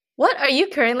What are you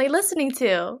currently listening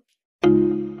to?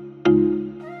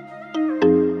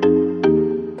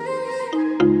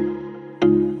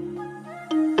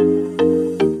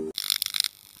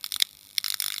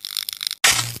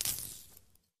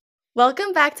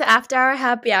 Welcome back to After Hour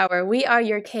Happy Hour. We are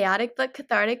your chaotic but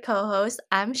cathartic co-hosts.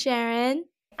 I'm Sharon.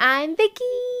 I'm Vicky.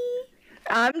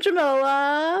 I'm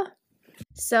Jamila.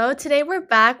 So today we're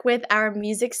back with our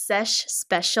Music Sesh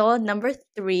special number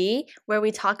 3, where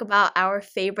we talk about our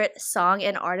favorite song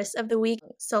and artist of the week.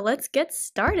 So let's get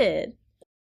started.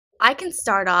 I can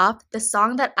start off. The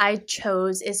song that I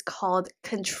chose is called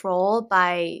Control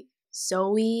by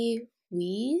Zoe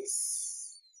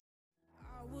Wees.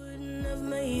 I wouldn't have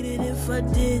made it if I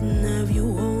didn't have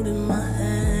you holding my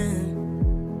hand.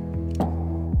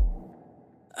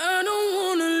 I don't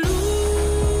wanna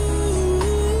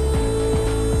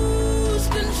lose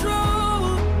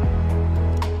control.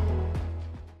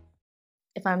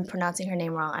 If I'm pronouncing her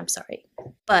name wrong, I'm sorry.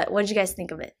 But what did you guys think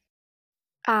of it?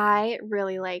 I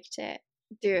really liked it.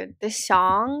 Dude, this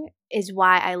song is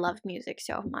why I love music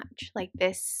so much. Like,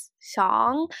 this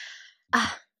song,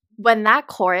 when that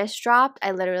chorus dropped,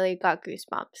 I literally got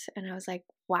goosebumps. And I was like,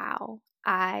 wow,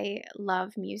 I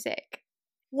love music.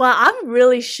 Well, I'm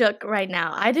really shook right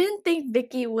now. I didn't think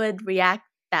Vicky would react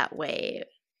that way.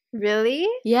 Really?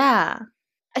 Yeah.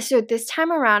 So this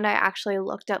time around, I actually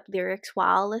looked up lyrics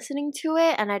while listening to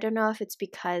it. And I don't know if it's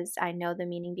because I know the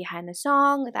meaning behind the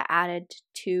song that added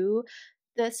to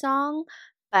the song.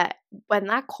 But when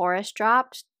that chorus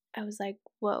dropped, I was like,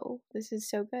 whoa, this is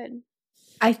so good.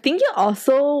 I think you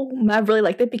also might have really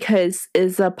liked it because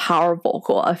it's a power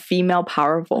vocal, a female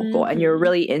power vocal, and you're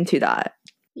really into that.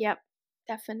 Yep,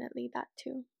 definitely that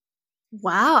too.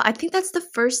 Wow, I think that's the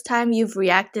first time you've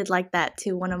reacted like that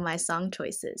to one of my song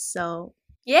choices. So,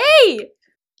 yay!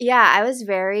 Yeah, I was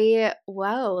very,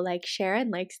 whoa, like Sharon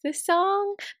likes this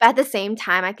song. But at the same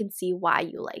time, I can see why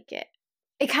you like it.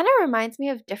 It kind of reminds me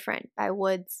of Different by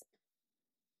Woods.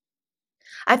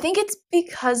 I think it's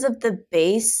because of the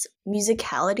bass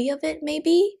musicality of it,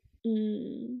 maybe.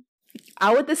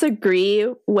 I would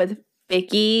disagree with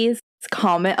Vicky's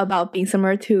comment about being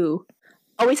similar to.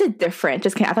 Oh, we said different.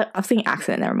 Just kidding. I was thinking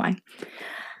accident. Never mind.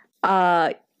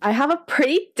 I have a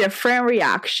pretty different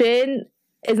reaction.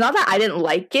 It's not that I didn't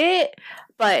like it,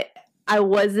 but I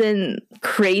wasn't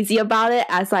crazy about it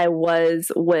as I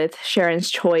was with Sharon's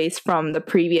choice from the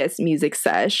previous music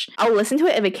sesh. I'll listen to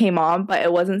it if it came on, but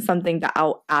it wasn't something that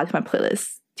I'll add to my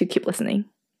playlist to keep listening.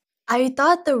 I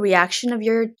thought the reaction of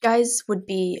your guys would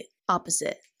be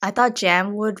opposite. I thought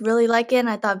Jam would really like it, and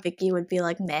I thought Vicky would be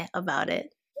like meh about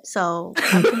it. So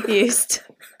I'm confused.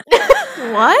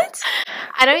 What?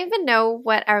 I don't even know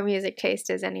what our music taste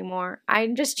is anymore.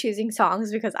 I'm just choosing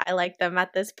songs because I like them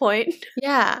at this point.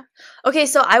 Yeah. Okay,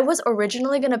 so I was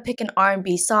originally going to pick an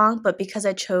R&B song, but because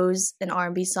I chose an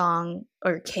R&B song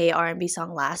or K-R&B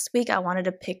song last week, I wanted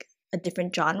to pick a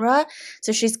different genre.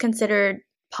 So she's considered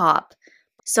pop.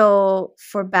 So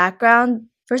for background,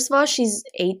 first of all, she's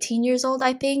 18 years old,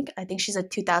 I think. I think she's a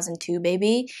 2002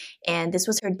 baby. And this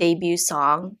was her debut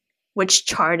song, which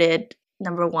charted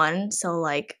 #1. So,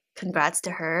 like, congrats to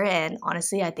her. And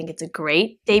honestly, I think it's a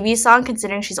great debut song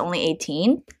considering she's only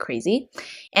 18. Crazy.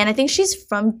 And I think she's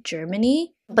from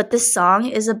Germany. But this song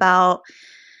is about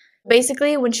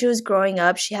basically when she was growing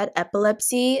up, she had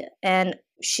epilepsy and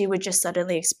she would just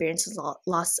suddenly experience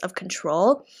loss of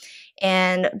control.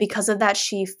 And because of that,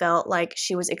 she felt like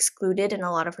she was excluded in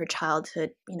a lot of her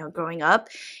childhood, growing up.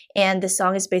 And the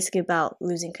song is basically about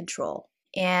losing control.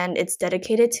 And it's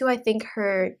dedicated to, I think,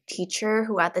 her teacher,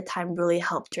 who at the time really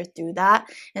helped her through that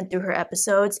and through her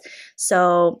episodes.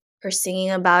 So her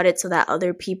singing about it so that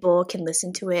other people can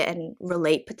listen to it and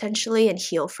relate potentially and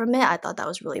heal from it, I thought that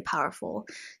was really powerful.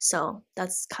 So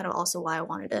that's kind of also why I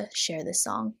wanted to share this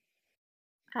song.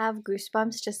 I have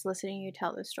goosebumps just listening to you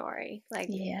tell the story. Like,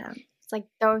 yeah. It's like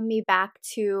throwing me back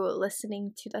to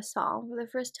listening to the song for the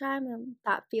first time and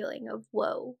that feeling of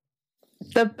whoa.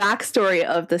 The backstory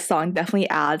of the song definitely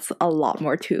adds a lot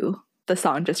more to the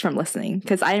song just from listening,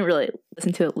 because I didn't really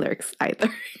listen to the lyrics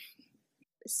either.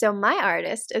 So my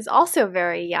artist is also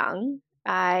very young.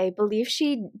 I believe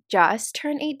she just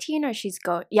turned 18 or she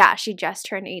just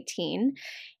turned 18.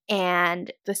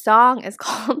 And the song is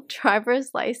called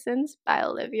Driver's License by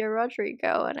Olivia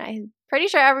Rodrigo. And I'm pretty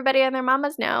sure everybody and their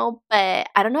mamas know, but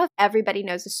I don't know if everybody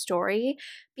knows the story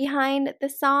behind the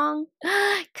song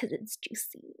because it's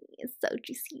juicy. It's so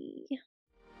juicy.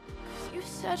 You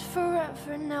said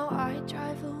forever, now I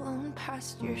drive alone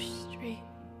past your street.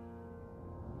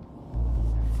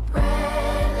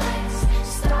 Red lights,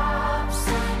 stop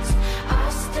signs, I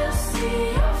still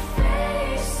see your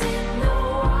face in the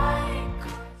white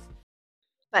cars.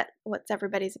 But what's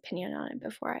everybody's opinion on it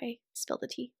before I spill the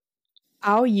tea?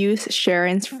 I'll use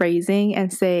Sharon's phrasing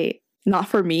and say, not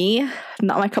for me,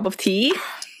 not my cup of tea.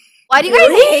 Why do you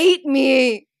guys hate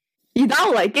me? You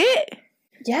don't like it?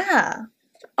 Yeah.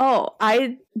 Oh,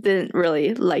 I didn't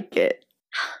really like it.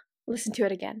 Listen to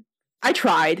it again. I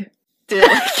tried.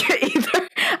 Didn't like it either.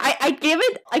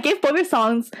 I gave both your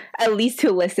songs at least 2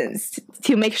 listens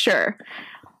to make sure.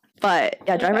 But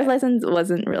yeah, Driver's License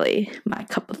wasn't really my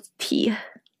cup of tea.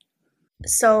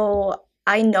 So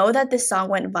I know that this song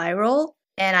went viral,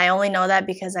 and I only know that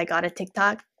because I got a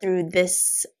TikTok through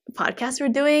this podcast we're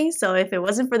doing. So if it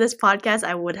wasn't for this podcast,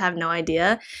 I would have no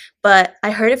idea. But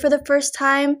I heard it for the first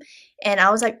time, and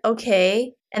I was like,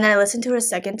 okay. And then I listened to it a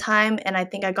second time, and I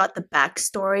think I got the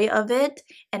backstory of it,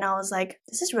 and I was like,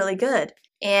 this is really good.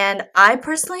 And I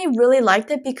personally really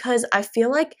liked it because I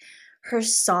feel like her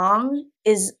song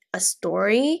is a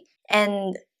story,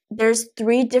 and there's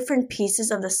 3 different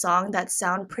pieces of the song that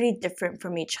sound pretty different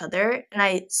from each other. And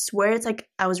I swear it's like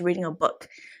I was reading a book.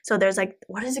 So there's like,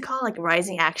 what is it called? Like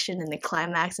rising action and the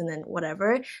climax and then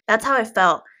whatever. That's how I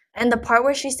felt. And the part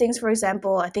where she sings, for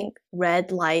example, I think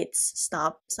red lights,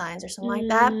 stop signs or something like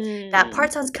that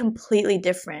part sounds completely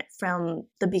different from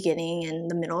the beginning and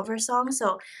the middle of her song.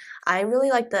 So I really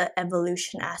like the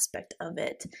evolution aspect of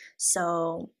it.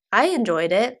 So I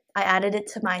enjoyed it. I added it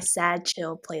to my sad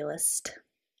chill playlist.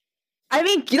 I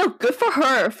mean, good for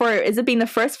her for is it being the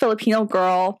first Filipino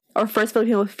girl or first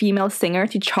Filipino female singer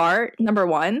to chart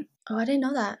 #1. Oh, I didn't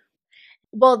know that.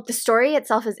 Well, the story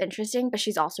itself is interesting, but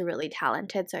she's also really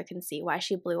talented, so I can see why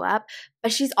she blew up.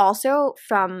 But she's also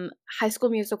from High School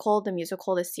Musical,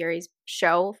 the series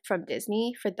show from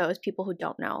Disney, for those people who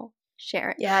don't know.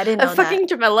 Sharon. Yeah, I didn't know that. Fucking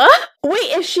Jamila.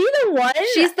 Wait, is she the one?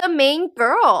 She's the main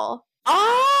girl.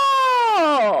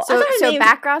 Oh! So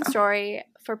background story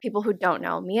for people who don't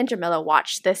know, me and Jamila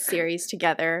watched this series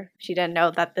together. She didn't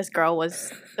know that this girl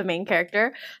was the main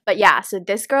character. But yeah, so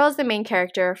this girl is the main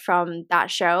character from that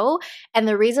show. And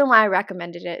the reason why I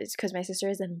recommended it is because my sister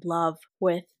is in love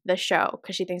with the show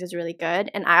because she thinks it's really good.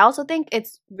 And I also think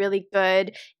it's really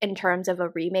good in terms of a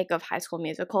remake of High School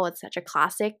Musical. It's such a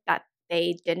classic that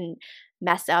they didn't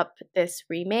mess up this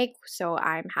remake. So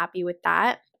I'm happy with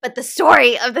that. But the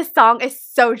story of the song is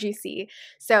so juicy.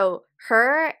 So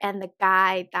her and the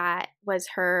guy that was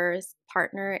her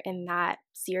partner in that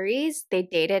series, they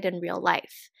dated in real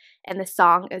life. And the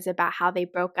song is about how they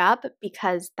broke up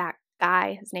because that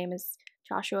guy, his name is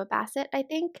Joshua Bassett, I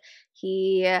think.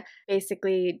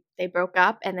 They broke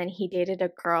up, and then he dated a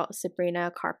girl,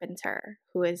 Sabrina Carpenter,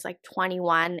 who is like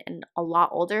 21 and a lot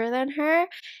older than her.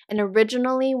 And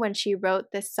originally when she wrote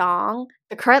this song,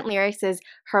 the current lyrics is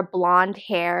her blonde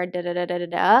hair,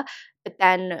 da-da-da-da-da-da. But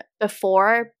then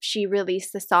before she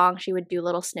released the song, she would do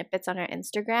little snippets on her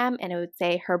Instagram and it would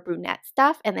say her brunette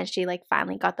stuff. And then she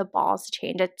finally got the balls to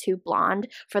change it to blonde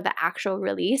for the actual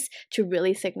release to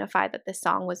really signify that the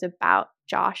song was about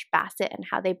Josh Bassett and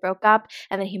how they broke up.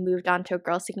 And then he moved on to a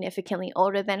girl significantly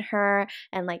older than her.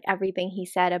 And everything he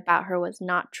said about her was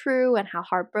not true and how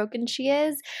heartbroken she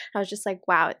is. I was just like,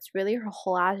 wow, it's really her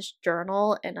whole ass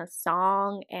journal in a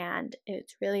song. And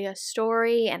it's really a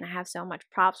story. And I have so much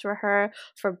props for her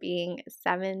for being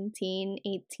 17,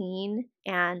 18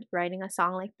 and writing a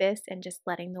song like this and just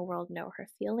letting the world know her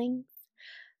feelings.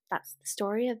 That's the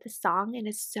story of the song and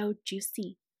it's so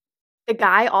juicy. The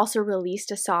guy also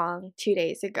released a song 2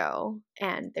 days ago,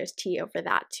 and there's tea over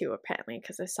that too, apparently,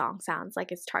 because the song sounds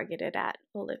like it's targeted at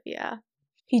Olivia.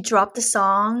 He dropped the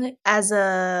song as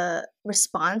a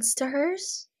response to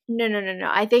hers? No.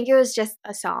 I think it was just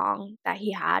a song that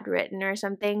he had written or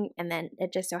something, and then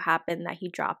it just so happened that he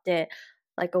dropped it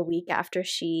a week after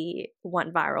she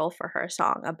went viral for her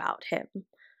song about him.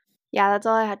 Yeah, that's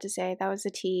all I had to say. That was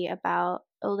the tea about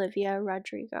Olivia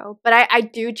Rodrigo. But I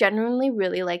do genuinely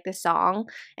really like the song,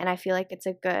 and I feel like it's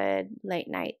a good late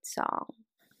night song.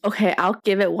 Okay, I'll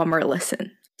give it one more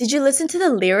listen. Did you listen to the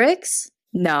lyrics?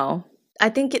 No. I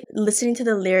think listening to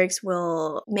the lyrics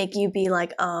will make you be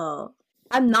like, oh.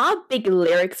 I'm not a big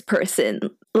lyrics person.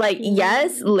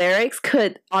 Yes, lyrics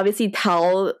could obviously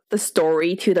tell the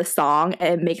story to the song,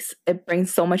 and it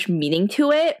brings so much meaning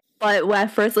to it. But when I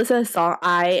first listen to the song,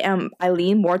 I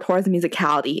lean more towards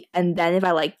musicality. And then if I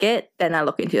like it, then I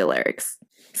look into the lyrics.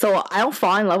 So I don't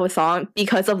fall in love with a song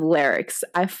because of lyrics.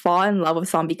 I fall in love with a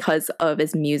song because of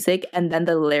its music, and then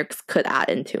the lyrics could add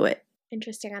into it.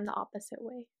 Interesting, I'm the opposite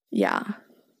way. Yeah.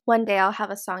 One day I'll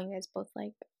have a song you guys both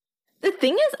like. The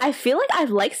thing is, I feel like I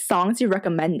like songs you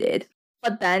recommended.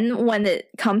 But then when it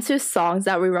comes to songs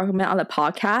that we recommend on the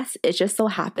podcast, it just so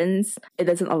happens it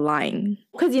doesn't align.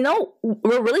 Because, you know,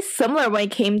 we're really similar when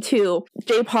it came to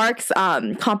Jay Park's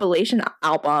compilation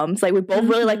albums. Like, we both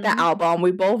really like that album.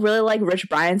 We both really like Rich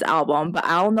Brian's album. But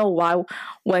I don't know why,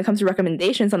 when it comes to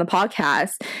recommendations on the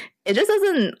podcast, it just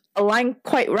doesn't align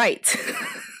quite right.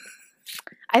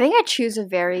 I think I choose a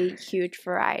very huge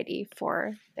variety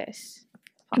for this.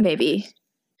 Maybe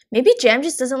Jam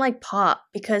just doesn't like pop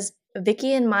because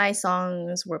Vicky and my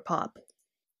songs were pop.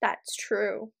 That's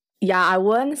true. Yeah, I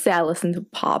wouldn't say I listen to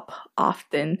pop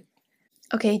often.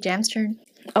 Okay, Jam's turn.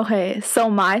 Okay, so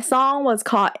my song was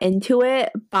called Into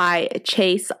It by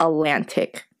Chase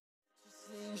Atlantic.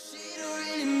 She don't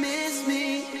really miss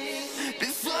me. Been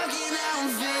fucking out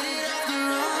and faded off the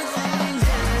wrong things.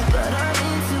 But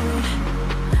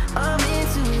I'm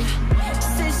into it.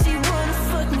 Said she wanna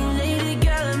fuck me later,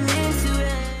 girl, I'm into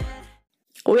it.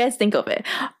 What do you guys think of it?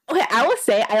 Okay, I will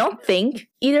say I don't think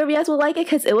either of you guys will like it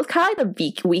because it was kind of like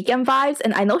the Weekend vibes,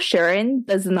 and I know Sharon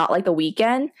does not like The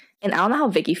Weeknd, and I don't know how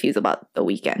Vicky feels about The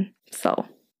Weeknd. So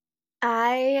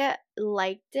I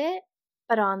liked it,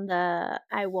 but on the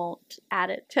I won't add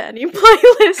it to any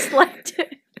playlist liked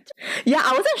it. yeah,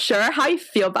 I wasn't sure how you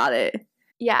feel about it.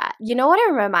 Yeah, you know what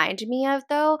it reminded me of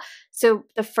though? So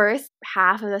the first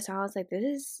half of the song I was like, this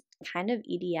is kind of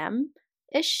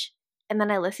EDM-ish. And then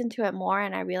I listened to it more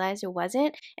and I realized it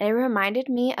wasn't. And it reminded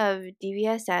me of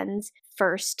DVSN's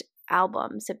first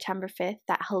album, September 5th,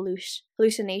 that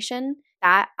Hallucination,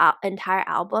 that entire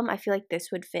album. I feel like this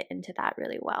would fit into that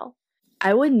really well.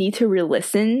 I would need to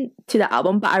re-listen to the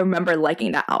album, but I remember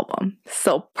liking that album.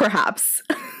 So perhaps.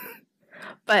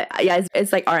 But yeah,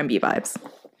 it's like R&B vibes.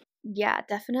 Yeah,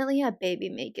 definitely a Baby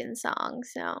Megan song.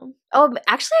 So, oh,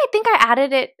 actually, I think I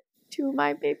added it to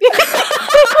my Baby Megan.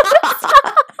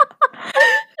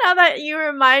 Now that you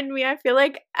remind me, I feel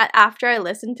like after I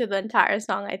listened to the entire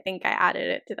song, I think I added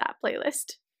it to that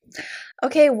playlist.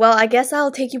 Okay, well, I guess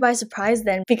I'll take you by surprise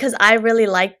then because I really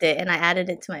liked it and I added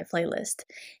it to my playlist.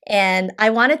 And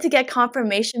I wanted to get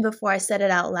confirmation before I said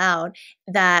it out loud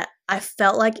that I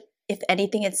felt like, if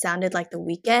anything, it sounded like The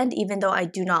Weeknd, even though I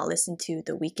do not listen to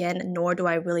The Weeknd, nor do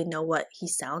I really know what he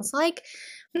sounds like.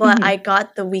 But I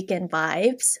got The Weeknd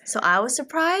vibes, so I was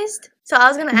surprised. So I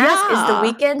was going to ask, is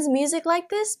The Weeknd's music like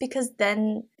this? Because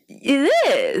then it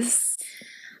is.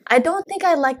 I don't think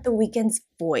I like The Weeknd's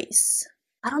voice.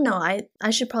 I don't know. I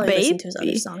should probably listen to his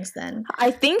other songs then.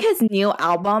 I think his new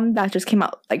album that just came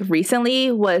out like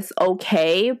recently was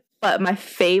okay, but my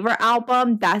favorite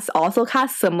album that's also kind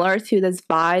of similar to this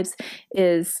vibes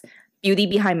is Beauty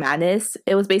Behind Madness.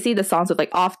 It was basically the songs with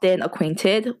like Often,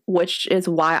 Acquainted, which is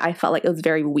why I felt like it was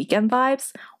very Weeknd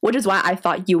vibes, which is why I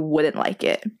thought you wouldn't like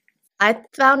it. I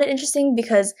found it interesting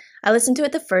because I listened to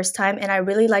it the first time and I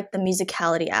really liked the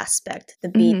musicality aspect, the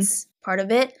beats part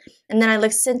of it. And then I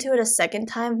listened to it a second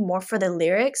time more for the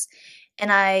lyrics.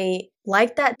 And I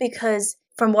liked that because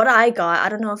from what I got, I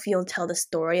don't know if you'll tell the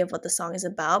story of what the song is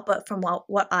about, but from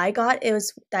what I got, it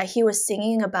was that he was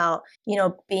singing about, you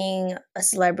know, being a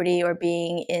celebrity or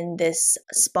being in this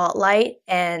spotlight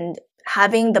and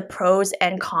having the pros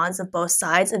and cons of both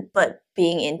sides, but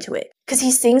being into it. Because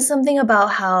he sings something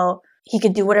about how he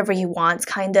could do whatever he wants,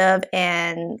 kind of,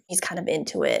 and he's kind of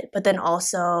into it. But then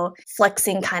also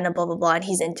flexing, kind of, blah, blah, blah, and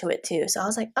he's into it too. So I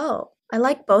was like, oh, I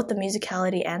like both the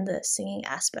musicality and the singing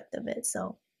aspect of it,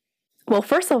 so. Well,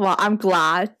 first of all, I'm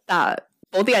glad that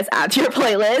both of you guys add to your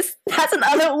playlist. That's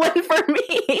another win for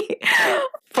me.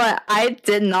 But I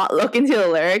did not look into the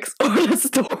lyrics or the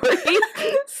story.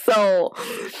 So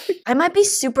I might be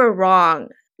super wrong.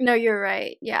 No, you're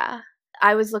right. Yeah.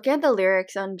 I was looking at the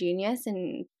lyrics on Genius,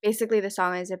 and basically the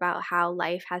song is about how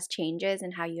life has changes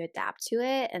and how you adapt to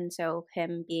it. And so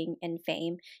him being in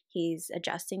fame, he's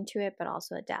adjusting to it, but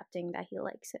also adapting that he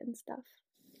likes it and stuff.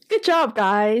 Good job,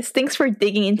 guys. Thanks for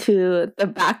digging into the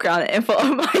background info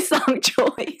of my song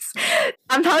choice.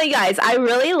 I'm telling you guys, I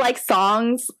really like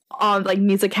songs on like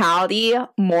musicality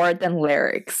more than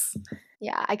lyrics.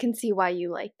 Yeah, I can see why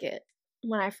you like it.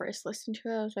 When I first listened to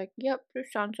it, I was like, yep,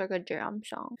 this sounds like a jam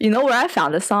song. You know where I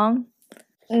found this song?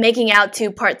 Making Out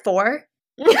to Part 4.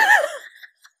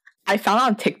 I found it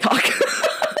on TikTok.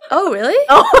 Oh, really?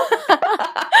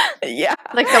 Oh. Yeah.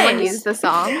 Like someone used the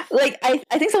song? Like, I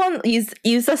think someone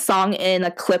used a song in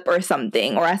a clip or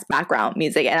something or as background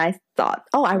music, and I thought,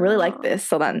 oh, I really like this.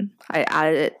 So then I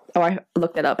added it, or I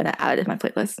looked it up and I added it to my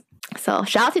playlist. So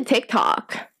shout out to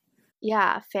TikTok.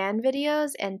 Yeah, fan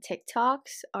videos and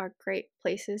TikToks are great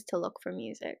places to look for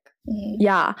music.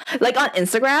 Yeah, like on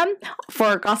Instagram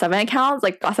for GOT7 accounts,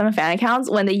 like GOT7 fan accounts,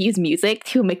 when they use music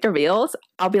to make their reels,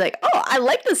 I'll be like, oh, I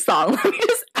like this song. Let me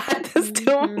just add this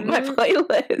to my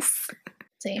playlist.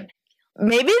 Same.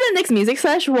 Maybe the next music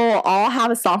sesh we'll all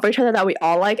have a song for each other that we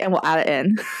all like and we'll add it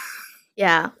in.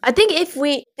 Yeah. I think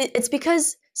it's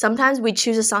because sometimes we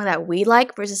choose a song that we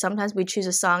like versus sometimes we choose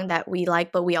a song that we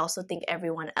like but we also think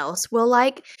everyone else will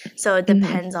like. So it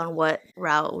depends on what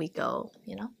route we go,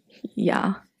 you know?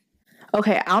 Yeah.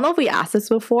 Okay, I don't know if we asked this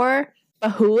before,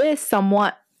 but who is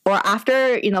somewhat, or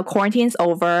after, quarantine's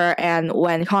over and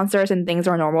when concerts and things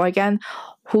are normal again,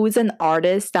 who's an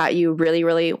artist that you really,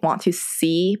 really want to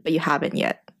see but you haven't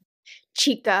yet?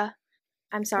 Chica.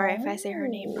 I'm sorry if I say her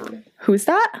name wrong. Who's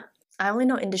that? I only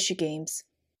know Industry Games.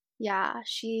 Yeah,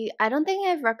 I don't think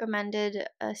I've recommended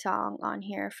a song on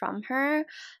here from her,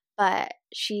 but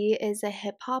she is a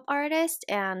hip hop artist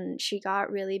and she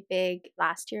got really big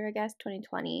last year, I guess,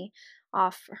 2020,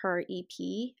 off her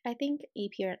EP, I think,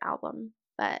 EP or an album,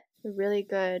 but a really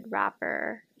good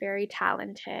rapper, very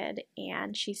talented,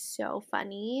 and she's so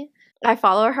funny. I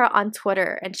follow her on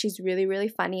Twitter and she's really, really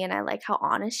funny and I like how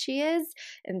honest she is,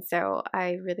 and so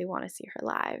I really want to see her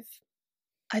live.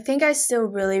 I think I still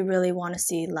really, really want to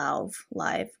see Lauv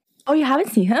live. Oh, you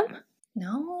haven't seen him?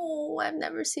 No, I've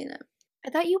never seen him. I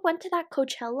thought you went to that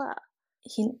Coachella.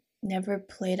 He never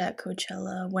played at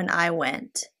Coachella when I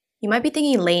went. You might be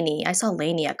thinking Lainey. I saw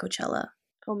Lainey at Coachella.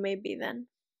 Oh, maybe then.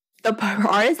 The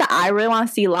artist that I really want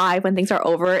to see live when things are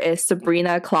over is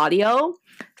Sabrina Claudio.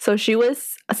 So she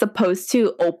was supposed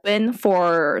to open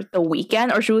for The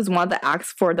Weeknd, or she was one of the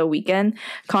acts for The Weeknd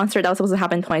concert that was supposed to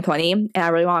happen in 2020. And I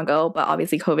really want to go, but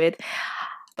obviously COVID.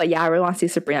 But yeah, I really want to see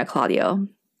Sabrina Claudio.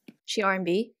 She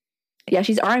R&B? Yeah,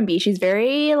 she's R&B. She's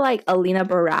very like Alina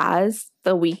Baraz,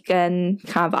 The Weeknd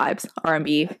kind of vibes.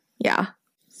 R&B. Yeah.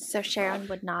 So Sharon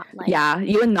would not like. Yeah,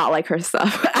 you would not like her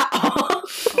stuff at all.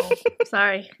 Oh,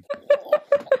 sorry.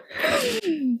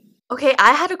 Okay,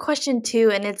 I had a question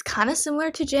too, and it's kind of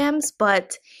similar to Jam's,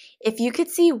 but if you could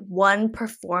see one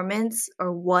performance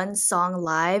or one song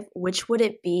live, which would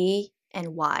it be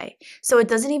and why? So it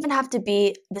doesn't even have to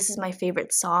be, this is my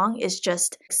favorite song, it's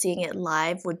just seeing it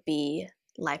live would be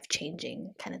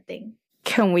life-changing kind of thing.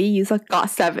 Can we use a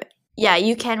GOT7? Yeah,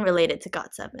 you can relate it to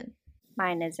GOT7.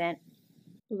 Mine isn't.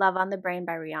 Love on the Brain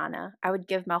by Rihanna. I would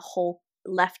give my whole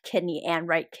left kidney and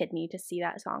right kidney to see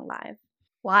that song live.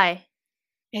 Why?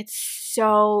 It's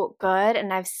so good,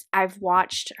 and I've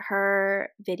watched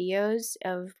her videos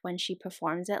of when she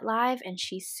performs it live, and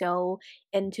she's so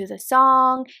into the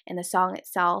song, and the song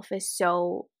itself is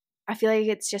so, I feel like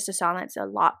it's just a song that's a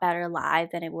lot better live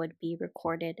than it would be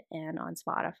recorded and on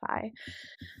Spotify.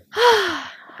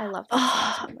 I love that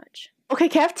song so much. Okay,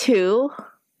 can I have two?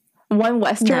 One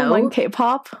Western, No. one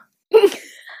K-pop.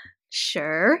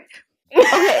 Sure.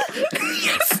 Okay.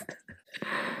 Yes.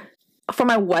 For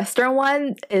my Western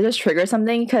one, it just triggers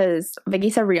something because Vicky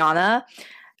said Rihanna,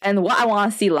 and what I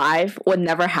want to see live would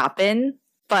never happen,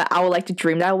 but I would like to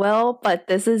dream that will. But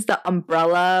this is the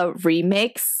Umbrella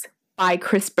remix by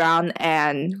Chris Brown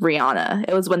and Rihanna.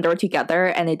 It was when they were together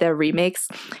and they did a remix,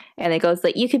 and it goes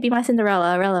like, "You could be my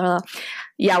Cinderella, Rella."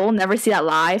 Yeah, we'll never see that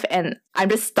live, and I'm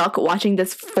just stuck watching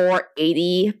this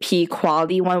 480p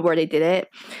quality one where they did it.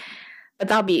 But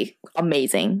that'd be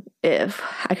amazing if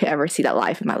I could ever see that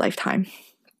live in my lifetime.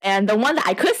 And the one that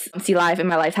I could see live in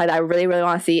my lifetime that I really, really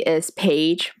want to see is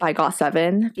Page by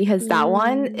GOT7, because that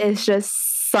one is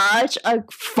just such a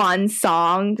fun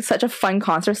song, such a fun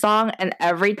concert song. And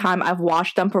every time I've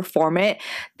watched them perform it,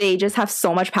 they just have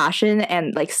so much passion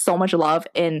and like so much love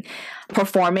in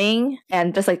performing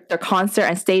and just like their concert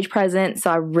and stage presence.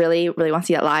 So I really, really want to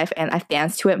see that live. And I've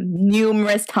danced to it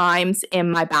numerous times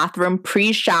in my bathroom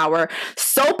pre-shower,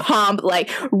 so pumped, like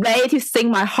ready to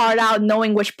sing my heart out,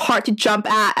 knowing which part to jump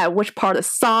at which part of the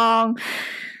song.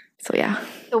 So yeah.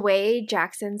 The way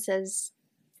Jackson says,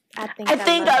 I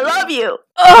think I love you.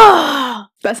 Oh!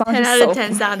 That song 10 is out so of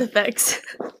 10 sound effects.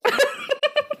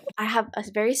 I have a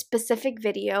very specific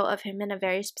video of him in a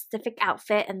very specific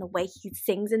outfit, and the way he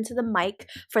sings into the mic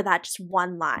for that just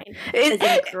one line is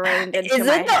ingrained into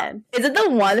my head. Is it the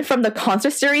one from the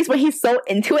concert series when he's so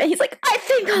into it? He's like, I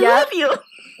think I love you.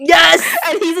 Yes!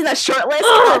 And he's in a shirtless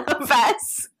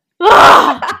vest.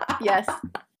 Yes.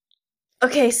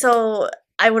 Okay, so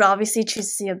I would obviously choose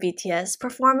to see a BTS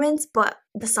performance, but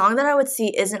the song that I would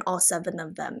see isn't all 7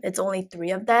 of them. It's only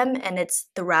 3 of them, and it's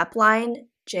the rap line,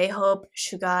 J-Hope,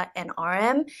 Suga, and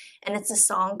RM, and it's a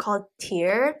song called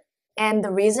Tear. And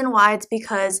the reason why, it's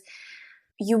because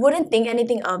you wouldn't think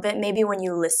anything of it maybe when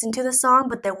you listen to the song,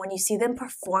 but then when you see them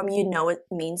perform, you know it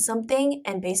means something.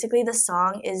 And basically the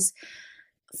song is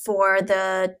for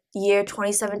the year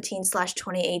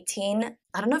 2017/2018,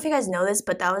 I don't know if you guys know this,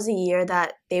 but that was a year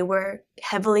that they were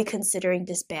heavily considering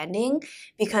disbanding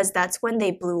because that's when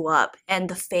they blew up and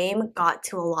the fame got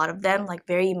to a lot of them, like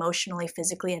very emotionally,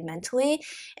 physically, and mentally,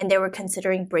 and they were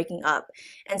considering breaking up.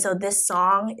 And so this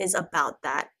song is about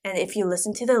that. And if you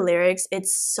listen to the lyrics,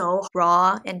 it's so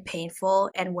raw and painful,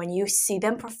 and when you see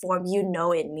them perform, you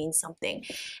know it means something.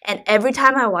 And every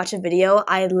time I watch a video,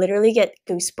 I literally get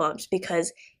goosebumps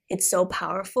because it's so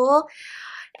powerful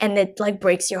and it like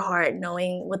breaks your heart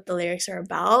knowing what the lyrics are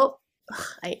about.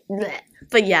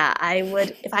 But yeah, I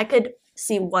would, if I could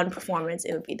see one performance,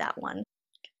 it would be that one.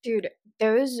 Dude,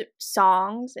 those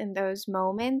songs and those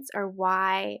moments are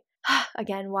why,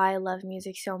 again, why I love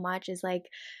music so much is like,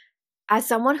 as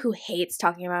someone who hates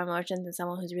talking about emotions and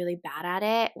someone who's really bad at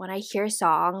it, when I hear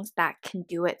songs that can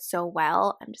do it so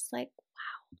well, I'm just like,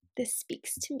 wow, this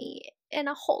speaks to me in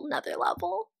a whole nother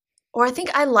level. Or I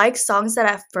think I like songs that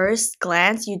at first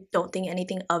glance you don't think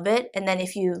anything of it, and then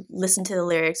if you listen to the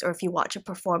lyrics or if you watch a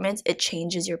performance, it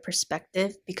changes your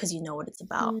perspective because you know what it's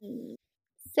about.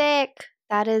 Sick.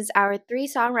 That is our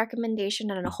 3-song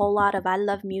recommendation and a whole lot of I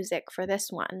love music for this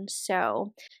one.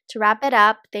 So to wrap it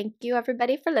up, thank you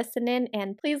everybody for listening,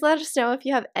 and please let us know if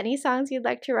you have any songs you'd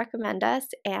like to recommend us,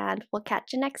 and we'll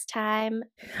catch you next time.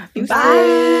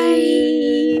 Bye.